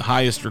the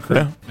highest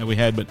recruit that we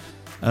had, but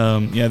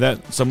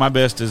so my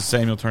best is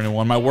Samuel Turning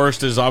One. My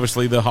worst is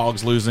obviously the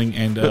Hogs losing,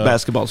 and But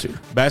basketball's here.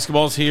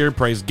 Basketball's here.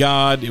 Praise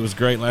God. It was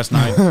great last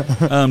night.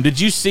 Did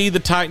you see the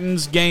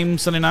Titans game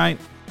Sunday night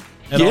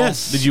at all?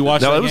 Did you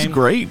watch that it game? was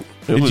great.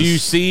 Did you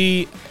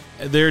see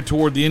there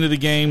toward the end of the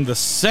game, the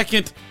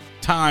second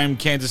time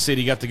Kansas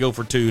City got to go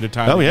for 2 to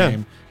tie the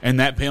game? And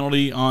that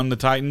penalty on the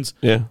Titans?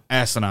 Yeah.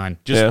 Asinine.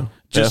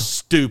 Just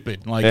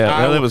stupid. Like,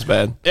 that was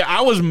bad.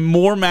 I was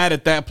more mad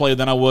at that play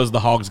than I was the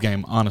Hogs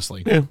game,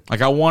 honestly. Yeah.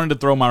 Like, I wanted to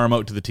throw my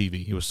remote to the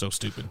TV. He was so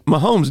stupid.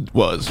 Mahomes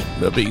was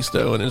a beast,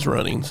 though, in his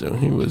running, so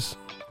he was...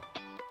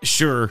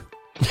 Sure.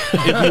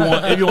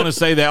 if you want to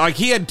say that. Like,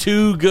 he had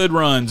 2 good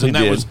runs, and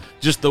that was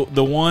just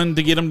the one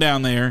to get him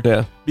down there.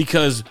 Yeah.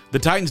 Because the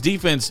Titans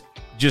defense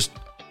just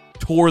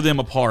tore them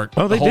apart.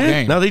 Oh, they the whole did.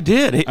 game. No, they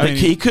did.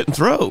 He couldn't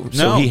throw,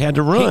 so he had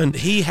to run.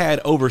 He had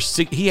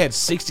he had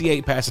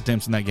 68 pass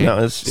attempts in that game.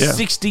 No,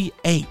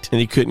 68, and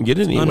he couldn't get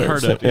anywhere.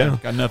 Unheard of. Yeah,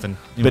 got nothing.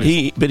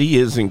 Anyways. But he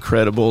is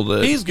incredible.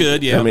 He's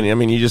good. Yeah. I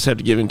mean, you just have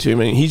to give him to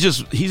him. I mean, he's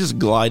just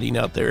gliding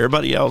out there.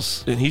 Everybody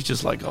else, and he's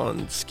just like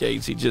on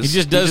skates. He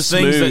just does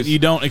things that you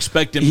don't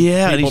expect him.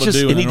 Yeah, and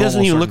he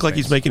doesn't even look like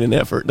he's making an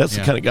effort. That's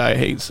the kind of guy I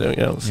hate. So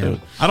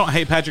I don't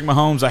hate Patrick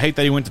Mahomes. I hate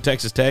that he went to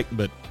Texas Tech,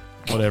 but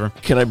whatever.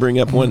 Can I bring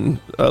up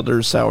one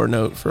other sour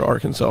note for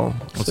Arkansas?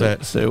 What's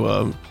that?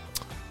 So,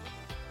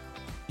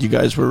 you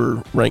guys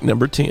were ranked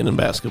number 10 in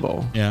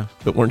basketball. Yeah.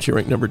 But weren't you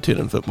ranked number 10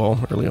 in football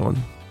early on?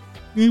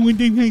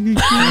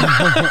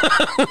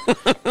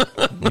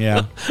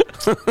 Yeah.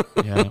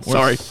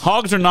 Sorry.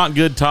 Hogs are not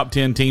good top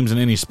 10 teams in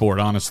any sport,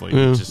 honestly.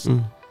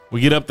 We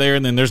get up there,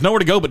 and then there's nowhere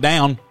to go but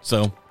down.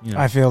 So,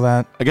 I feel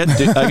that. I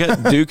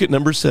got Duke at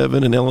number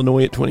 7 and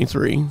Illinois at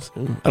 23. So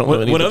I don't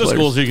know what other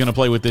schools are you going to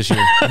play with this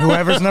year?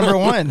 Whoever's number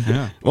 1.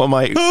 Yeah. Well,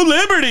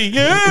 Liberty,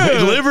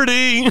 yeah,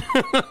 Liberty.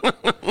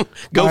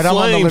 Go I'm on the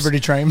Flames.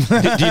 Liberty train.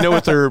 Do you know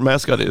what their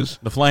mascot is?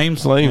 The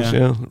Flames. Flames.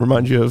 Yeah.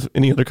 Remind you of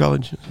any other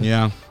college?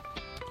 Yeah.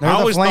 They're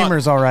the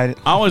Flamers, all right.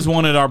 I always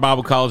wanted our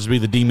Bible college to be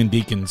the Demon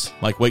Deacons,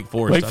 like Wake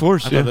Forest. Wake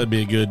Forest, I thought that'd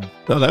be a good.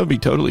 No, that would be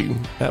totally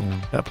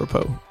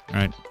apropos.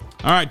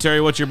 All right, Terry,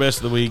 what's your best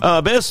of the week?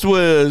 Best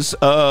was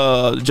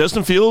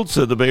Justin Fields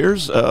of the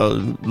Bears.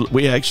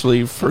 We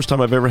actually, first time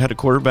I've ever had a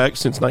quarterback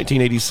since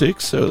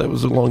 1986, so that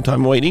was a long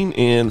time waiting,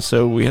 and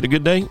so we had a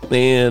good day.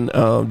 And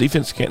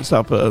defense can't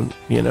stop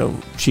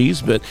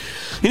cheese. But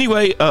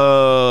anyway,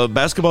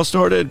 basketball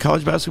started,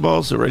 college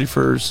basketball, so ready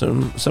for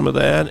some of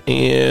that.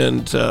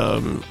 And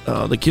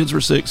the kids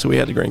were sick, so we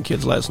had the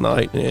grandkids last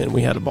night, and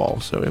we had a ball,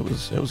 so it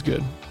was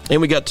good.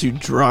 And we got to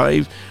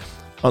drive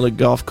on the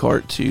golf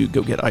cart to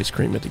go get ice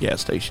cream at the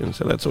gas station,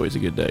 so that's always a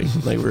good day.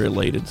 They were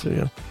elated, so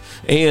yeah.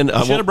 And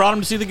you should have brought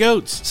him to see the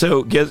goats.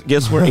 So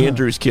guess where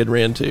Andrew's kid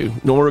ran to?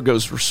 Nora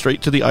goes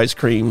straight to the ice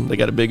cream. They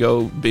got a big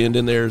old bend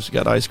in there. It's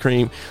got ice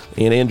cream,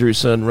 and Andrew's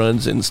son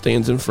runs and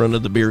stands in front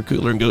of the beer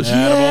cooler and goes,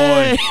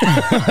 "Attaboy!"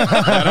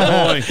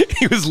 Attaboy.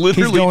 He was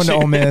literally going to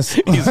Ole Miss.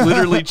 He's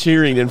literally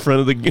cheering in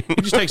front of the.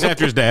 He just takes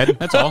after his dad.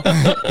 That's all.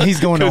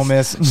 He's going to Ole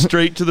Miss.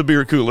 Straight to the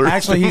beer cooler.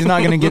 Actually, he's not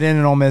going to get in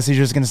Ole Miss. He's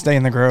just going to stay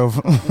in the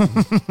Grove.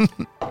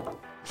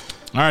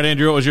 All right,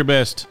 Andrew, what was your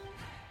best?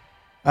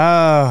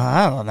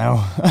 I don't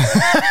know.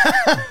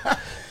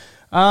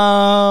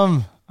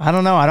 I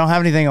don't know. I don't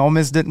have anything. Ole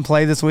Miss didn't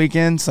play this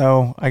weekend,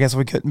 so I guess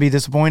we couldn't be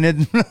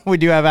disappointed. We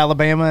do have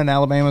Alabama, and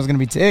Alabama's going to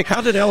be ticked. How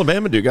did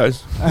Alabama do,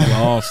 guys?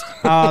 Lost.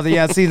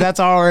 Yeah. See,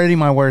 that's already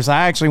my worst.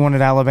 I actually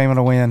wanted Alabama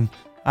to win.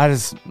 I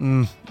just,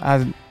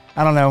 I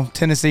don't know.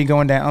 Tennessee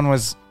going down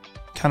was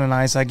kind of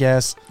nice, I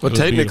guess. Well,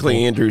 technically,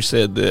 beautiful. Andrew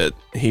said that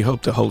he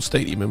hoped the whole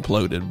stadium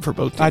imploded for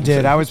both teams. I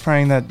did. I was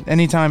praying that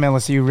anytime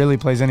LSU really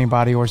plays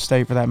anybody, or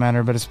state for that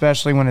matter, but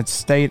especially when it's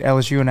state,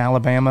 LSU, and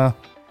Alabama,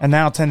 and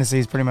now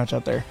Tennessee's pretty much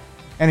up there.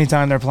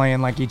 Anytime they're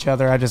playing like each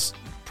other, I just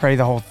pray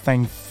the whole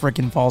thing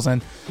freaking falls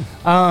in.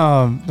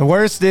 The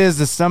worst is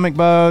the stomach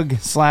bug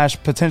 /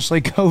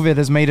 potentially COVID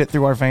has made it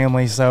through our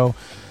family. So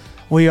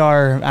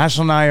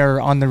Ashley and I are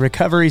on the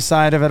recovery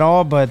side of it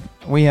all, but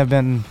we have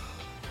been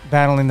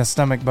battling the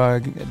stomach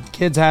bug.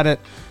 Kids had it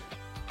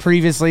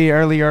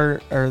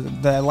earlier, or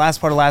the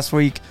last part of last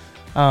week.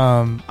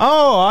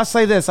 I'll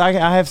say this. I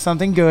have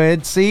something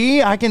good.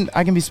 See, I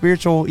can be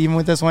spiritual even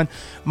with this one.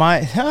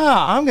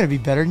 I'm going to be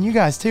better than you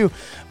guys too.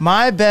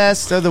 My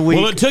best of the week.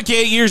 Well, it took you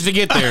 8 years to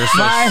get there,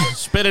 so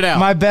spit it out.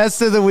 My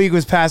best of the week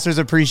was Pastor's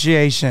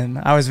Appreciation.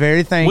 I was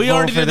very thankful. We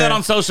already did that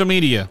on social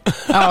media.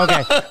 Oh,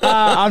 okay.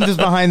 I'm just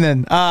behind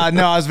then. No,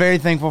 I was very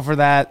thankful for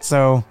that.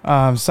 So,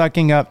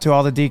 sucking up to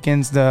all the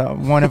deacons, the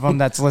one of them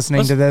that's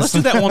listening to this. Let's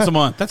do that once a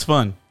month. That's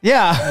fun.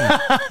 Yeah.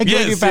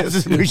 Yes,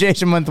 Pastor's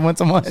Appreciation Month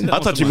once a month. I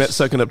thought you meant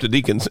sucking up to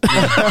deacons.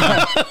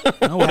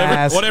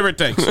 Whatever it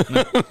takes.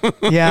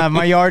 Yeah,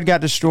 my yard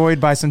got destroyed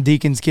by some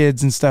deacons'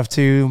 kids and stuff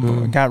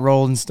too. Got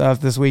rolled and stuff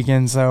this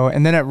weekend. So,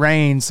 and then it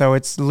rained, so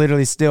it's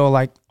literally still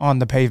like on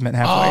the pavement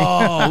halfway.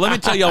 Oh, let me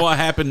tell y'all what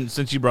happened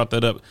since you brought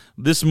that up.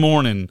 This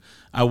morning,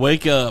 I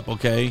wake up,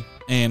 okay,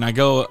 and I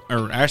go,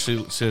 or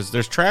Ashley says,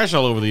 "There's trash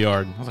all over the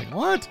yard." I was like,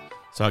 "What?"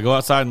 So I go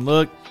outside and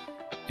look.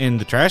 And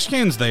the trash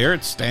can's there.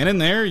 It's standing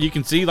there. You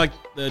can see, like,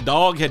 the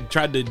dog had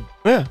tried to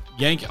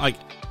yank. Like,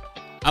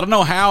 I don't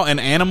know how an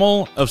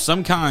animal of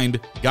some kind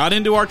got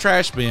into our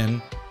trash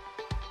bin,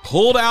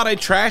 pulled out a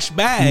trash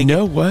bag.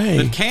 No way.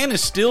 The can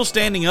is still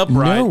standing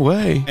upright. No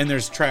way. And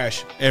there's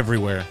trash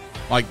everywhere.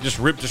 Like, just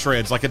ripped to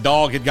shreds. Like a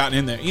dog had gotten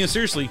in there. You know,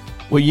 seriously.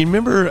 Well, you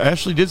remember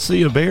Ashley did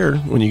see a bear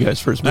when you guys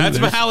first moved.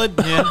 That's valid.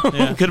 Yeah.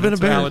 Could have been a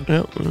bear. Valid.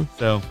 Yeah.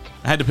 So,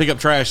 I had to pick up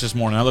trash this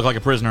morning. I look like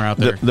a prisoner out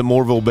there. The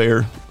Moorville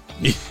bear.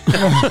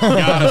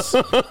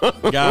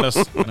 Got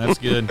us. That's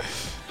good.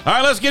 All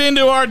right, let's get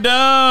into our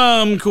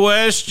dumb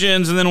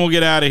questions, and then we'll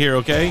get out of here,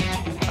 okay?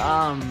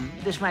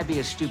 This might be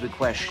a stupid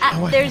question.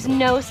 There's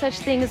no such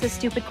thing as a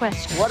stupid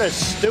question. What a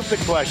stupid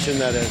question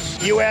that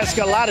is. You ask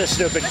a lot of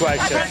stupid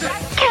questions.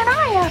 Can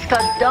I ask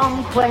a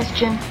dumb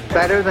question?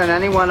 Better than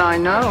anyone I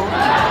know.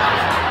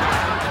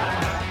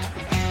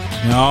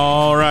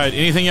 All right.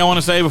 Anything y'all want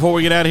to say before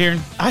we get out of here?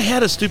 I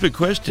had a stupid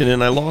question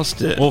and I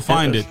lost it. We'll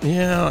find it.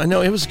 Yeah, I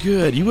know. It was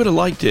good. You would have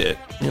liked it.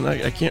 And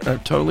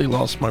I've totally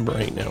lost my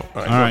brain now.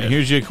 All right,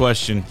 here's your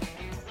question.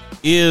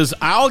 Is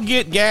I'll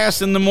get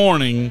gas in the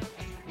morning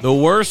the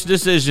worst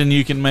decision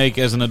you can make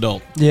as an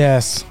adult?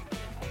 Yes.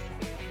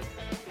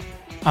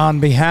 On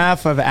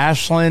behalf of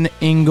Ashlyn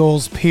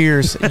Ingalls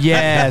Pierce,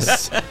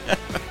 yes.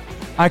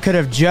 I could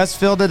have just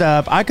filled it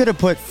up. I could have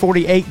put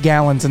 48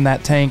 gallons in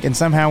that tank, and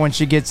somehow when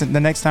she gets it,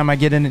 the next time I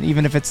get in it,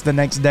 even if it's the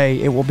next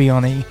day, it will be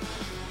on E.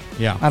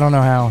 Yeah. I don't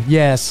know how.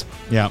 Yes.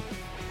 Yeah.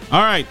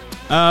 All right.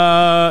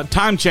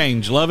 Time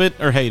change. Love it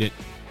or hate it?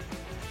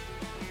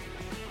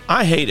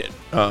 I hate it.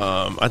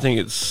 I think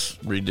it's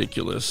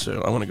ridiculous,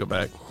 so I want to go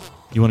back.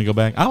 You want to go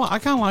back? I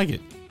kind of like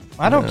it.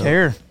 I don't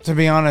care, to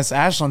be honest.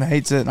 Ashlyn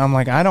hates it, and I'm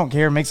like, I don't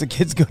care. It makes the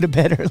kids go to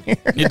bed earlier.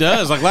 It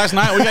does. Like last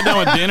night, we got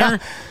done with dinner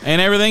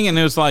and everything, and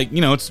it was like,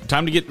 it's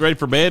time to get ready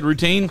for bed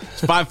routine.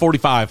 It's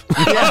 5:45.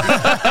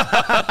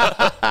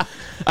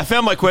 I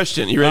found my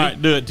question. You ready? All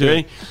right, do it,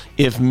 too.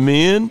 If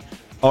men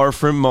are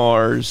from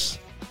Mars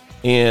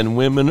and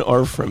women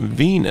are from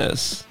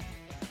Venus...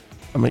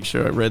 I'll make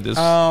sure I read this.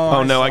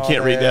 Oh no, I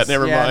can't read that.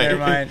 Never mind. Never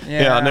mind.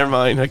 Yeah. Never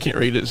mind. I can't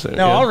read it. So,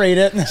 I'll read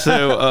it.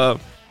 So,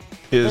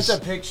 it's a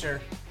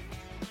picture.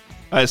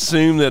 I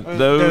assume that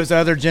those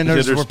other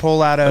genders were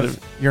pulled out of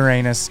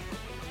Uranus.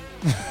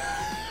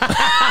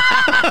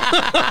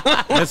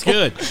 That's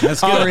good. That's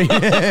good. I'll read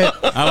it.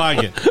 I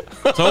like it.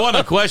 So it wasn't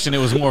a question. It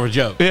was more of a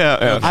joke.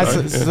 Yeah.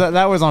 So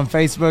that was on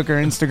Facebook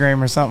or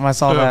Instagram or something. I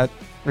saw that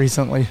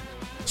recently.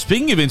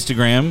 Speaking of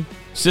Instagram,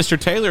 Sister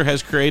Taylor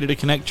has created a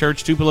Connect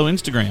Church Tupelo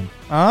Instagram.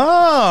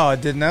 Oh, I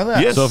didn't know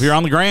that. Yes. So if you're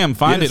on the gram,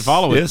 find it,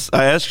 follow it. Yes,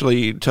 I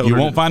actually told her. You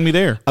won't find me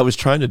there. I was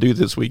trying to do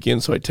this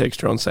weekend, so I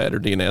texted her on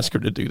Saturday and asked her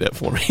to do that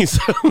for me.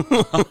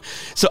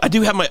 So I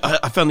do have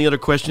I found the other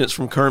question. It's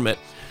from Kermit.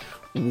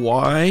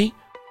 Why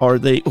are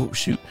they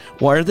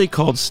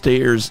called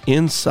stairs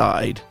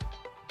inside,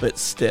 but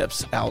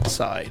steps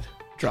outside?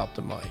 Drop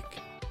the mic.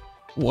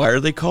 Why are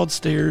they called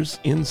stairs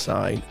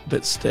inside,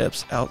 but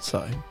steps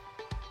outside?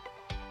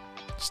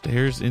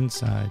 Stairs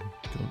inside.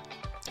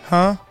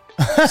 Huh?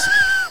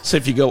 So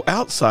if you go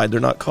outside, they're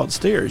not called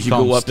stairs. You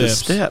go up the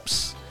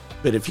steps.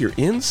 But if you're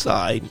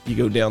inside, you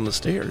go down the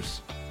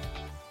stairs.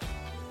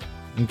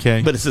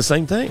 Okay. But it's the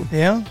same thing.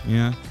 Yeah.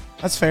 Yeah.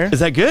 That's fair.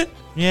 Is that good?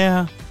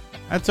 Yeah.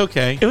 That's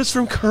okay. It was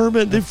from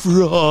Kermit the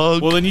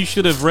Frog. Well, then you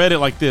should have read it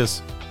like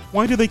this.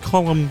 Why do they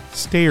call them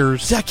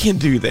stairs? See, I can't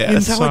do that.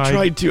 That's how I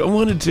tried to. I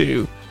wanted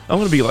to. I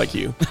want to be like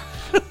you.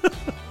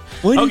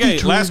 Okay,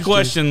 last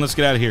question. Let's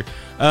get out of here.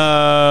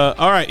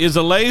 All right. Is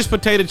a Lay's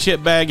potato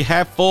chip bag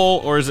half full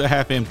or is it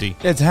half empty?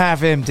 It's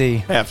half empty.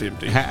 Half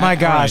empty. My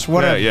gosh,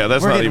 what a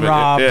that's we're not getting even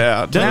robbed.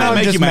 Yeah, doesn't that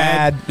make you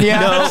mad? Yeah.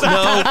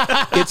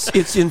 No,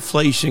 it's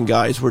inflation,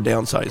 guys. We're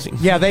downsizing.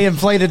 Yeah, they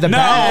inflated the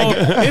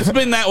bag. It's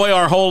been that way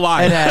our whole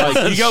life. It has.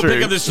 Like, you go That's pick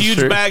true. up this That's huge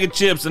true. bag of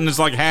chips and it's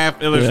like half.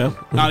 There's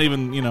not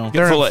even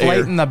They're full of air.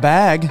 inflating the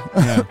bag.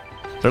 Yeah.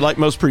 They're like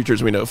most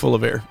preachers we know, full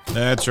of air.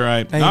 That's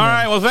right. Amen. All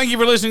right. Well, thank you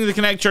for listening to the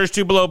Connect Church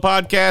Tupelo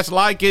podcast.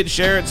 Like it,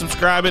 share it,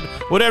 subscribe it,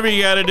 whatever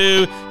you got to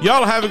do.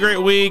 Y'all have a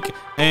great week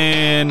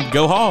and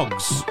go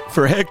Hogs.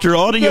 For Hector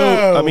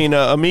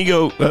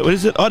Amigo, what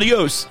is it?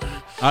 Adios.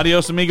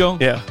 Adios, amigo.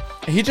 Yeah.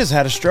 He just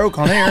had a stroke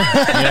on air.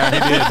 Yeah,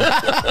 he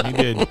did. He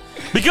did.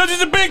 Because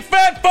he's a big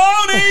fat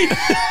phony.